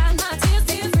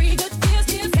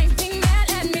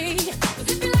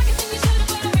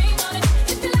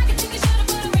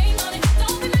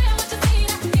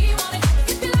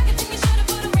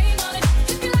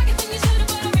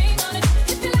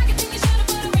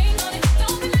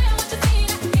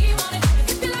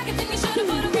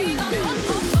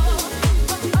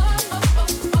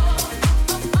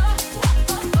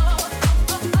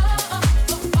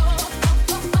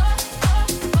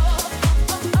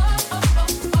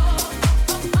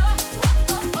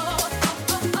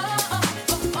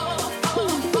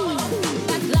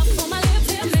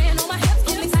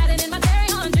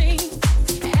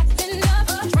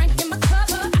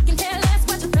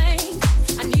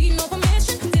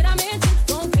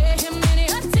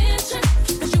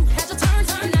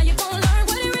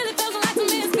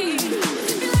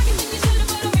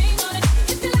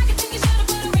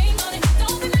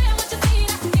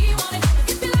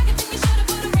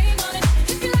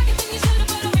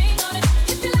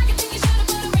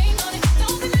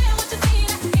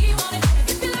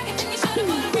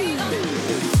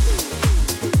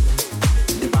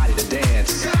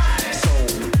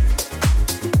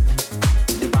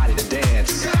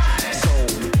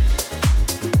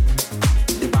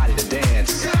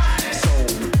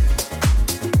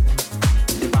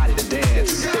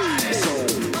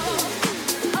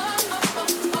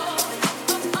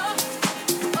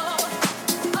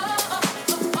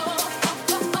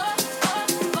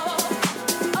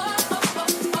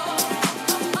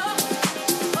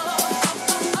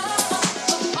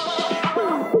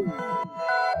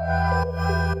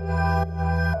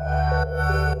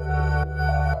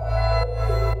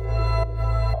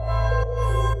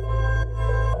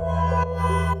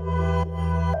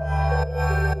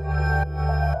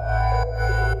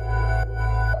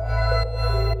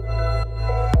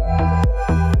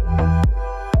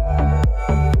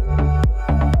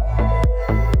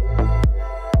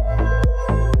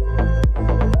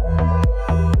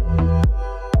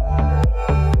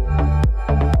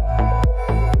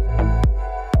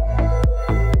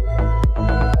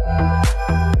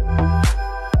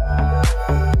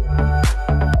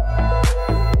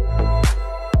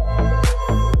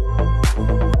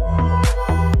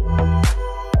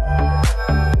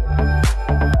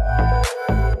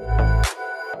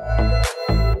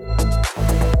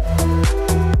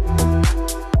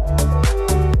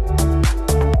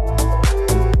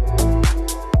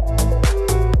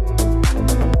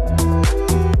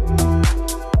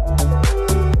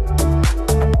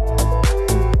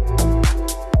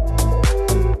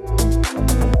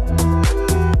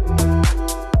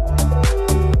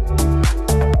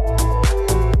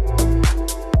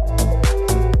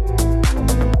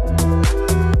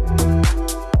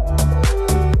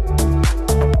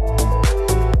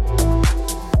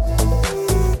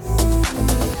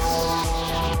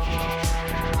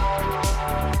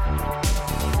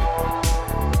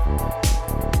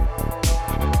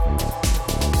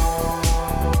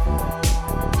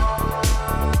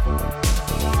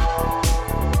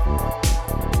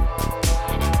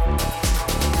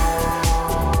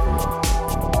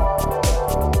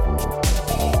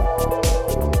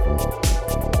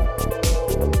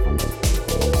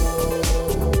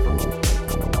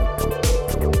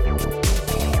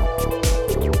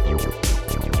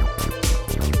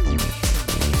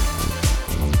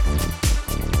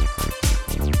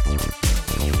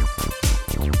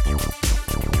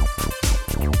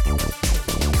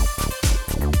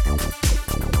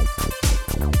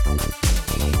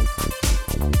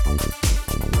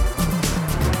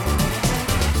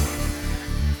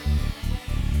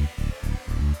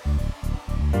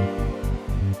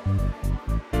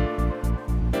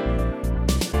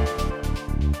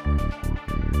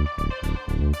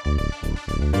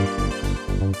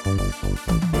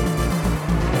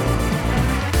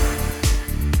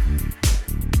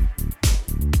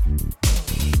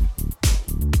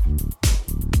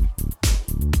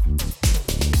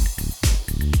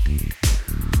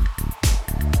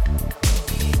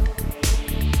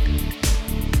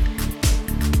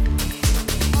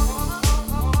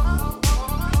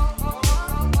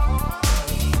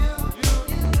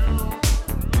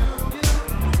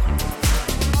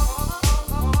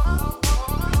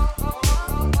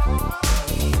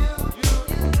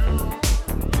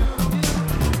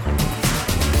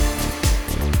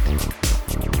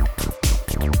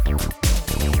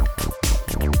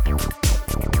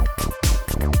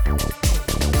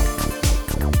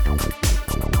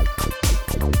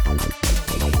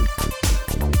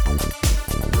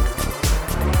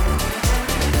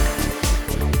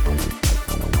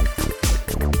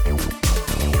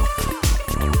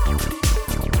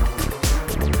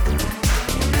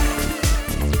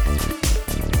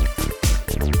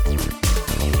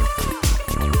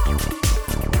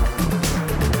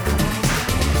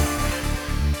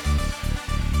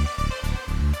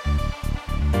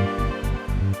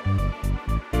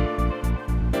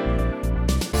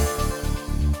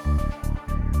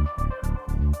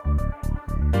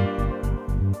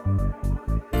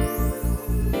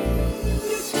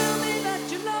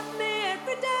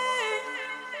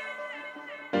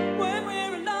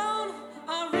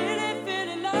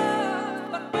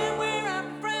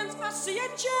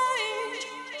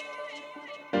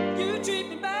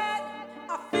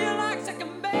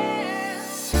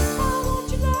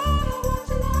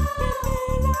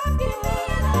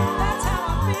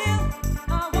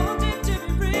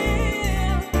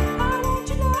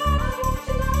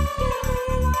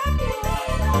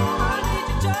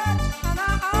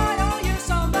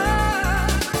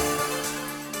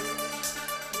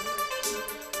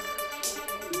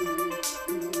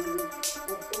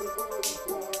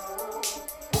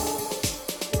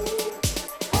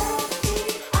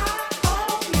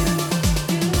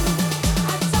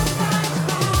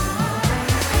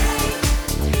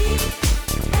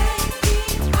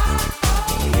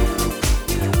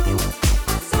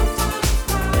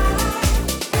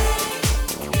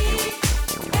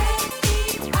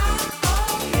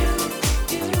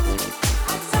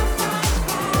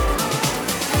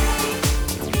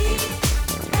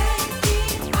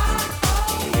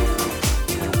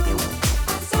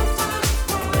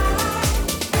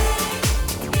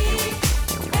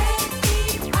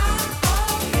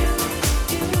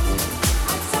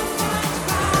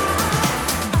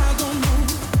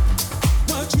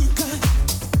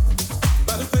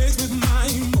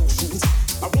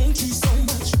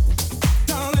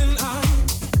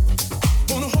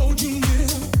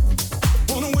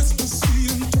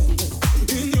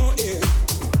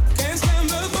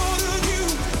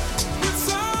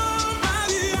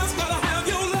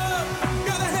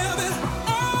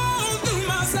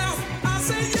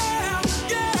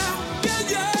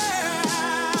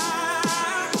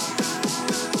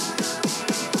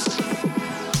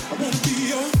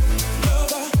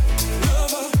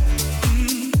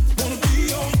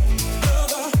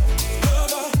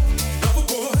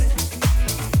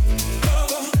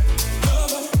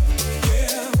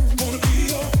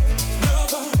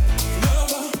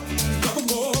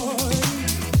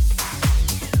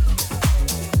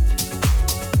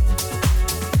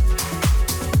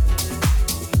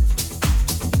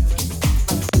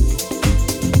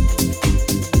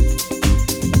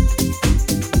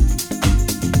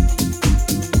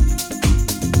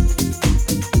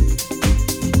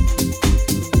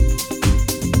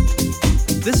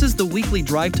 This is the weekly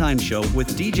Drive Time Show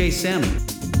with DJ Sammy.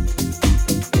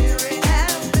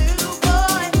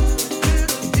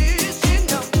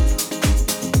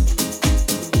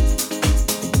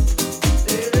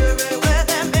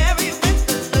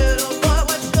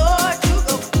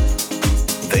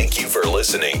 Thank you for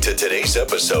listening to today's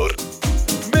episode.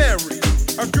 Mary,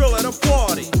 a girl at a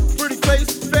party, pretty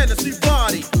face, fantasy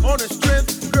body. On her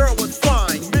strength, girl was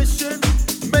fine. Mission,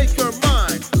 make her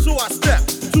mine. So I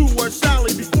stepped to her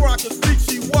shyly. Before I could speak,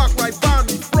 she walked right by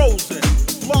me, frozen.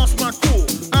 Lost my cool,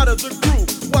 out of the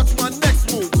groove. What's my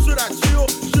next move? Should I chill?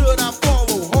 Should I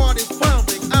follow? Heart is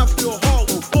pounding, I feel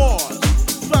hollow. Pause.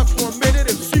 Stop for a minute.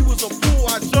 If she was a fool,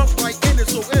 I jumped right in it.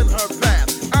 So in her path,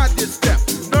 I did step.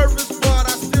 Nervous, but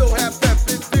I still have pep.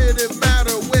 It didn't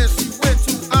matter where she went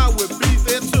to, I would be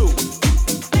there too.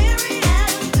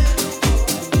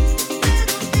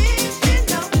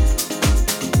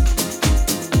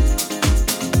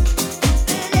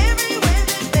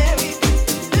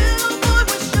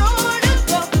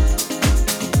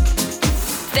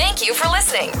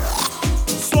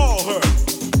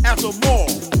 them all.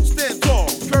 Stand tall,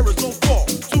 courage don't fall.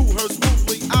 To her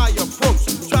smoothly I approach.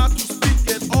 Try to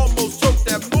speak and almost choke.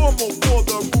 Abnormal for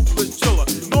the ruthless chiller.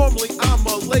 Normally I'm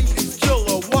a ladies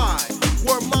killer. Why?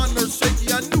 Were my nerves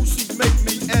shaky? I knew she'd make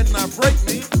me and not break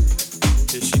me.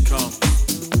 Here she comes.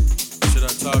 Should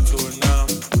I talk to her now?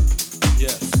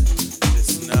 Yes,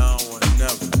 it's now or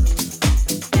never.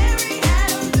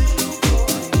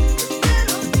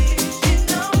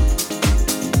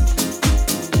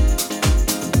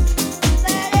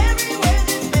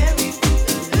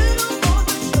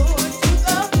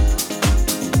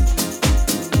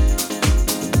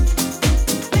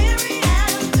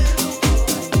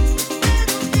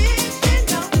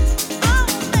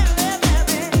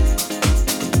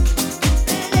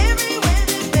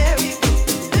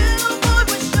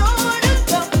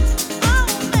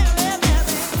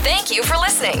 Thank you for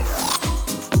listening.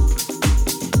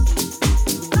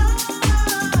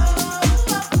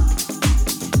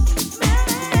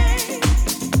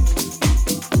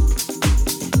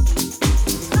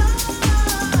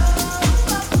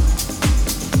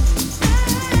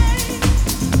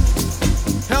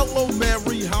 Hello,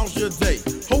 Mary, how's your day?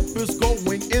 Hope it's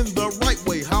going in the right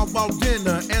way. How about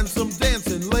dinner and some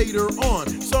dancing later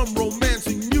on? Some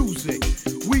romancing music.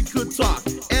 We could talk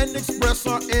and express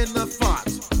our inner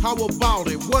thoughts. How about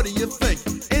it? What do you think?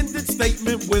 Ended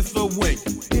statement with a wink.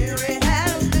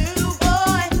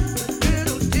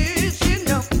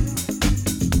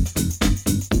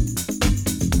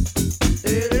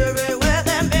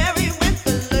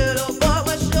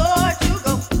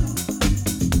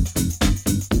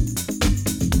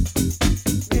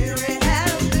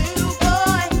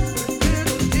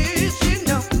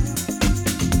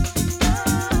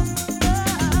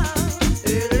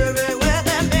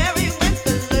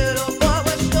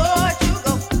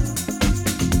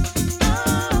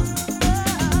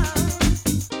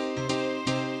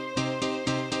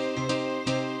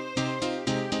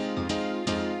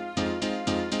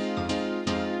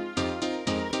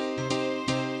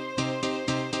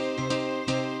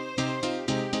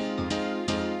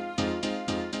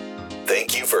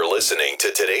 Thank you for listening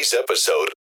to today's episode